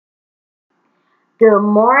Good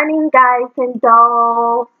morning, guys and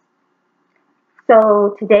dolls.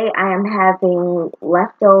 So today I am having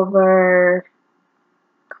leftover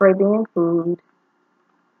Caribbean food,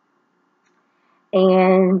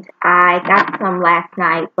 and I got some last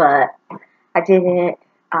night, but I didn't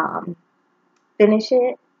um, finish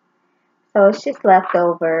it. So it's just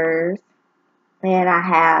leftovers, and I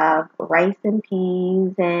have rice and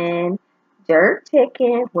peas and jerk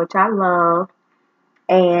chicken, which I love,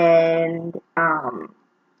 and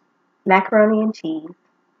macaroni and cheese.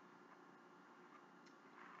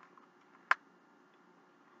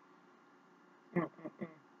 Mm, mm,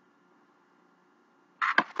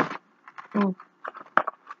 mm, mm.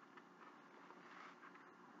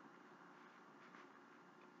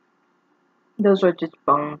 Those are just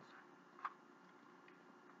bones.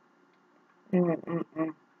 Mm, mm,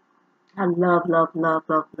 mm. I love, love, love,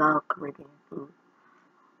 love, love Caribbean food.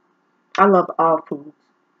 I love all foods.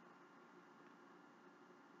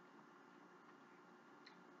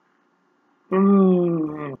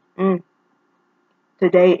 Mm, mm.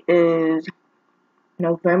 Today is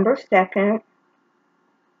November 2nd.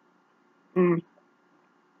 Mm.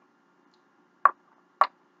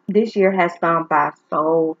 This year has gone by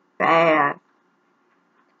so fast.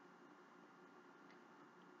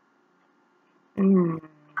 Mm,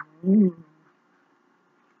 mm,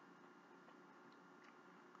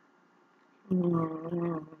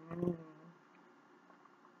 mm, mm.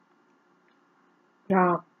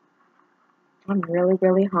 Y'all, I'm really,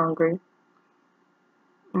 really hungry.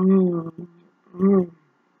 Mm, mm,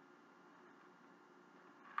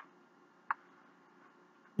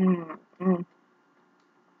 mm, mm.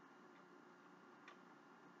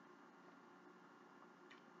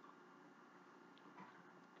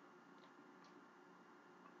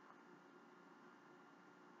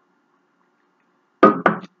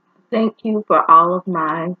 Thank you for all of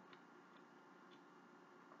my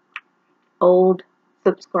old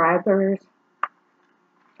subscribers.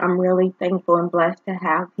 I'm really thankful and blessed to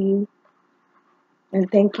have you. And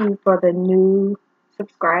thank you for the new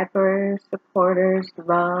subscribers, supporters,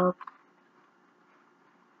 love.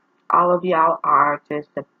 All of y'all are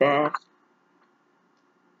just the best.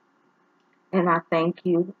 And I thank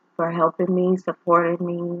you for helping me, supporting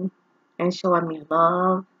me, and showing me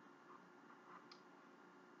love.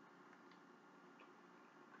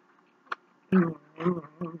 Mm, mm,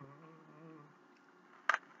 mm,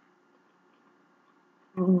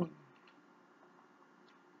 mm.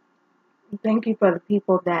 Thank you for the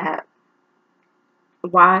people that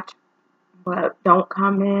watch but don't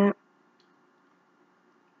comment.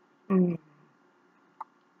 Mm,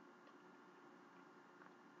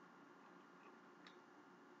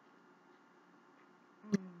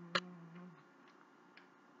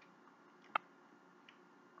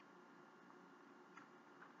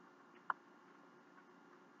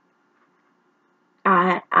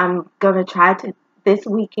 mm. I'm gonna try to this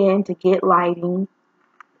weekend to get lighting.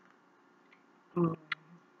 Mm,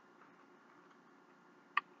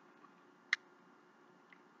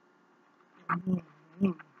 mm,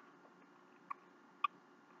 mm,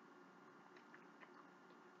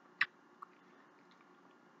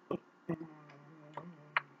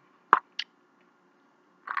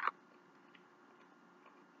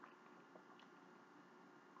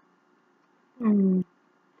 mm.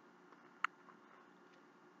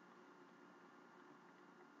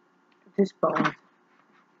 Just bones.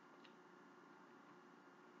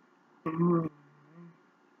 Mm,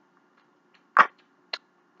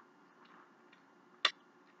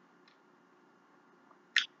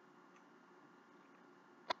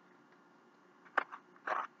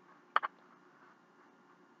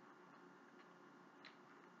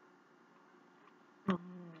 mm,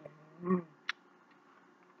 mm,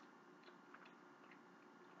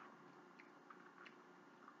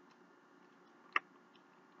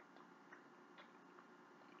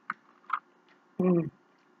 mm,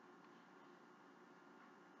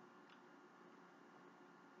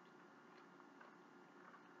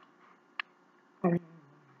 mm,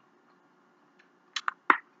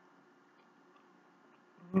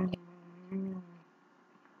 mm.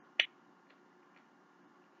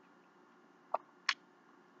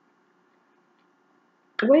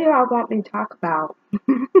 What y'all want me to talk about?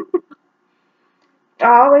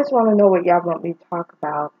 I always want to know what y'all want me to talk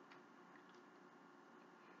about.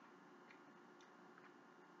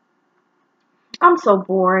 I'm so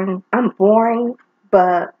boring. I'm boring,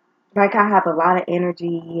 but like I have a lot of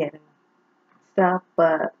energy and stuff,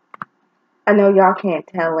 but I know y'all can't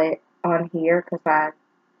tell it on here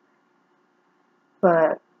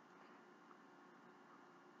but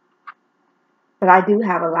but I do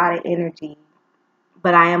have a lot of energy,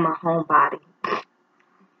 but I am a homebody.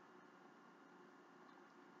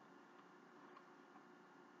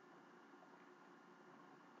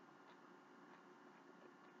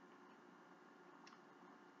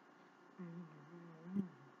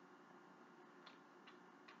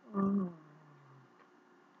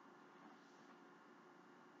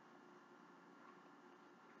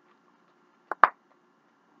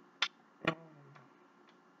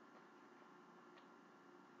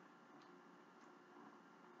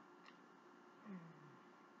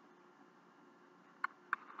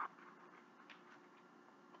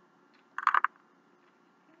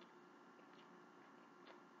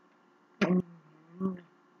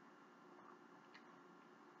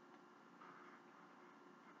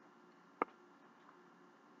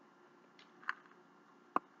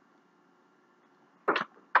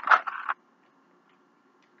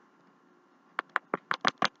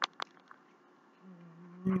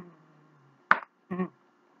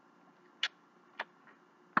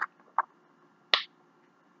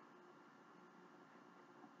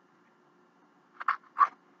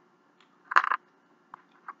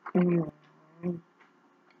 Mm.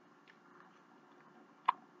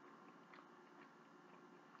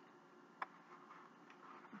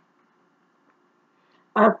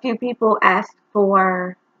 A few people asked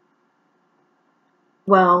for,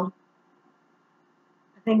 well,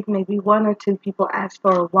 I think maybe one or two people asked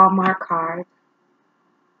for a Walmart card.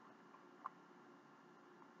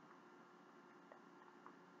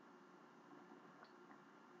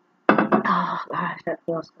 Oh gosh, that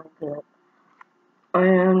feels so good.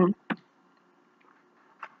 Um,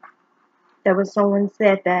 there was someone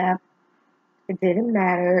said that it didn't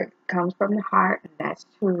matter. It comes from the heart, and that's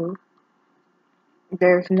true.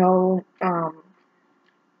 There's no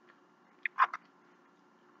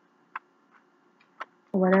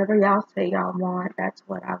whatever y'all say y'all want, that's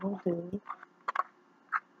what I will do.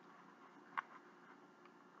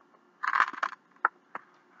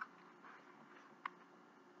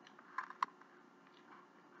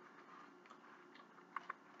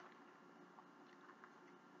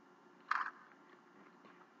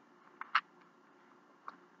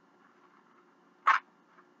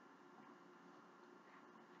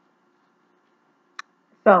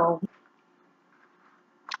 So,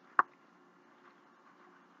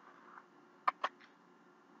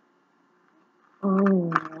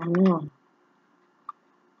 mm,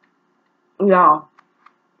 y'all,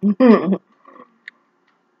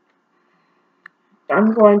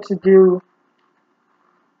 I'm going to do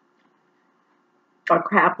a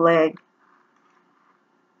crab leg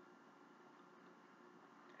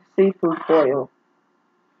seafood boil.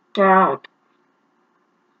 Now,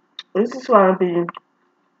 this is going to be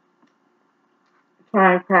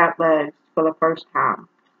trying crab legs for the first time.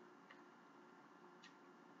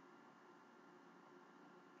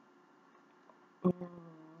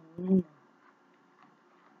 Mm,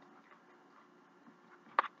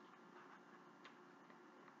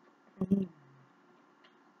 mm,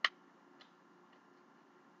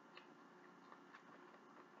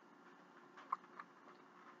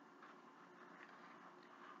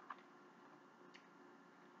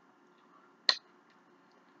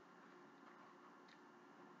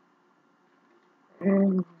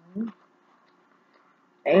 mm.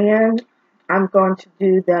 And I'm going to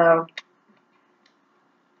do the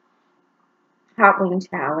hot wing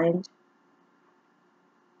challenge.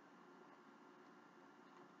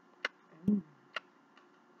 Mm,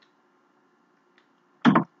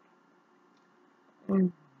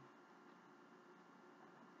 mm,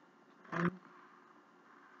 mm.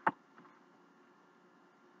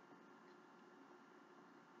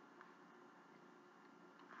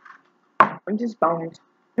 I'm just bones.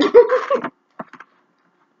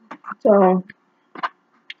 So,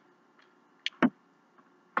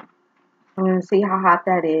 I'm going to see how hot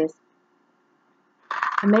that is.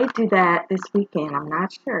 I may do that this weekend. I'm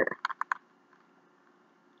not sure.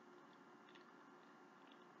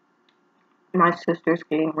 My sister's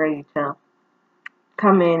getting ready to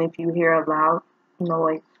come in if you hear a loud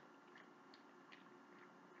noise.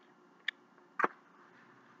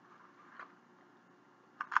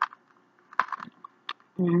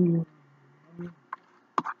 Mm, mm,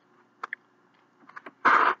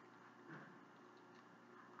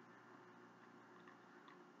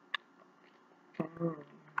 mm.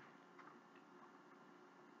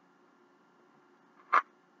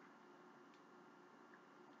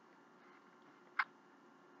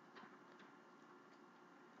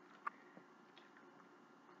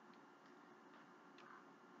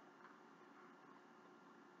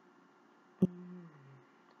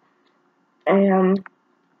 And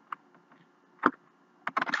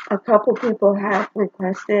a couple people have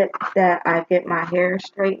requested that I get my hair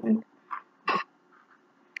straightened,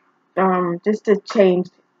 just to change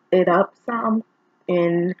it up some,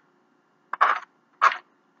 and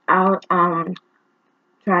I'll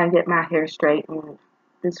try and get my hair straightened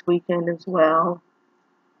this weekend as well.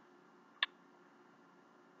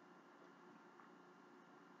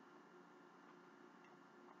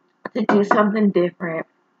 To do something different.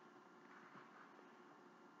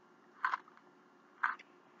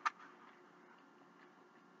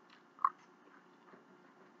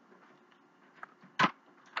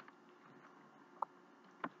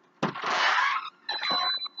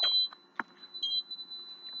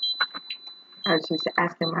 I was just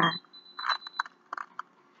asking my.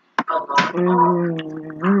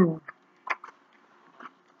 Mm,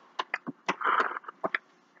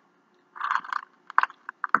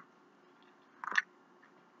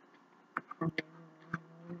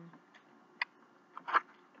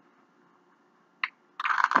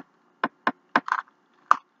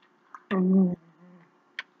 mm,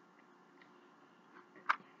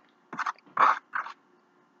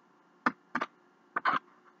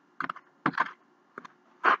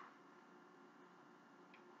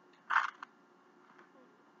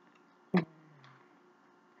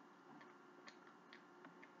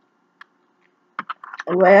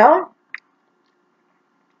 Well,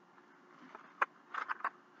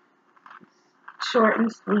 short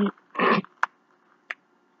and sweet.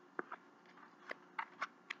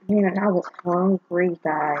 Man, I was hungry,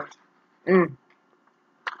 guys. Mm.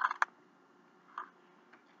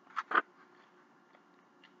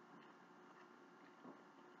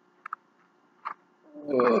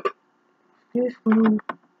 Excuse me.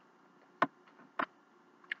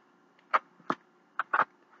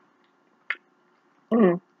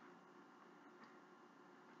 Mm.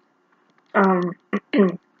 Um,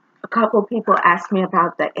 a couple people asked me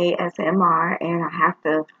about the ASMR, and I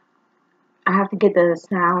have to get the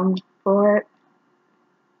sound for it.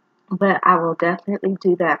 But I will definitely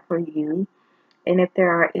do that for you. And if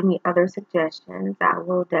there are any other suggestions, I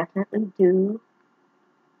will definitely do.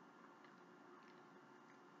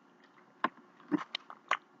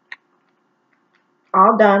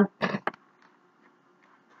 All done.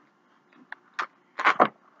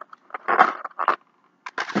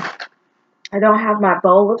 I don't have my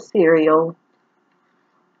bowl of cereal,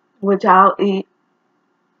 which I'll eat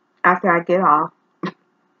after I get off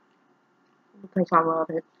because I love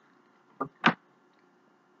it.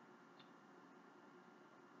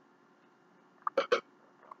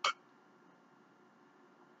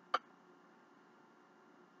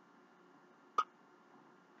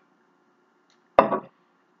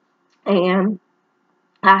 And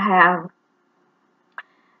I have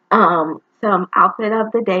some outfit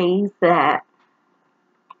of the days that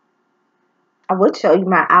I would show you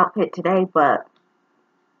my outfit today, but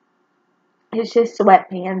it's just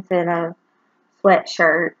sweatpants and a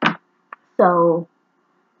sweatshirt. So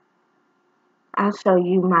I'll show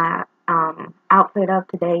you my outfit of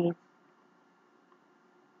today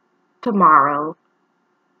tomorrow.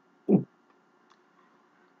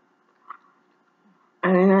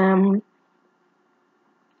 And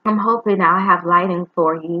I'm hoping I'll have lighting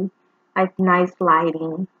for you, like nice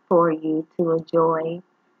lighting for you to enjoy.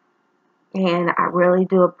 And I really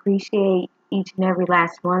do appreciate each and every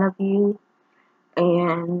last one of you.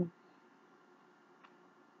 And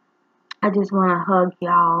I just want to hug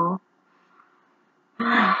y'all.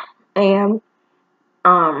 And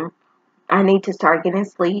I need to start getting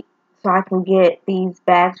sleep so I can get these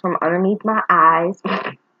bags from underneath my eyes.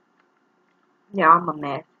 Yeah, I'm a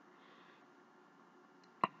mess.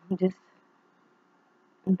 Just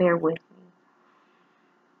bear with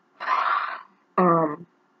me.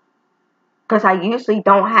 Because I usually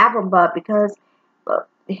don't have them, but because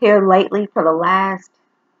here lately for the last,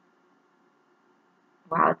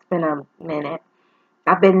 wow, it's been a minute.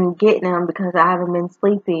 I've been getting them because I haven't been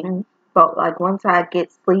sleeping. But like once I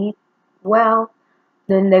get sleep, well,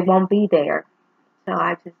 then they won't be there. So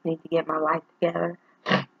I just need to get my life together.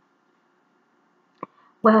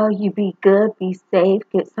 Well, you be good, be safe,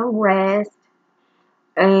 get some rest,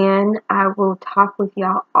 and I will talk with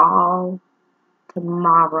y'all all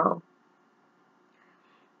tomorrow.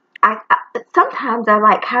 I sometimes I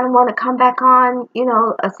like kind of want to come back on,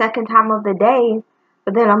 a second time of the day,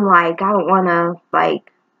 but then I'm like I don't want to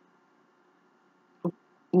like,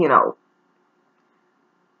 you know,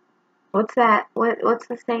 what's that? What's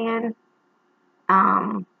the saying?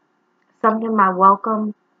 Um, something my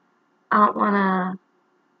welcome. I don't want to.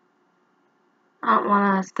 I don't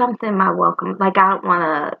want to something my welcome. Like I don't want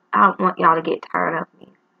to. I don't want y'all to get tired of me.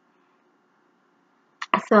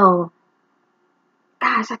 So,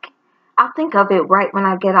 gosh, I'll think of it right when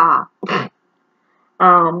I get off.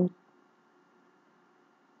 um,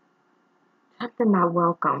 something my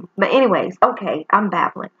welcome. But anyways, okay, I'm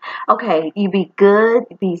babbling. Okay, you be good,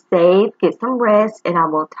 be safe, get some rest, and I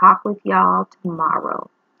will talk with y'all tomorrow.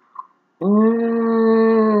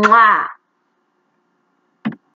 Mwah.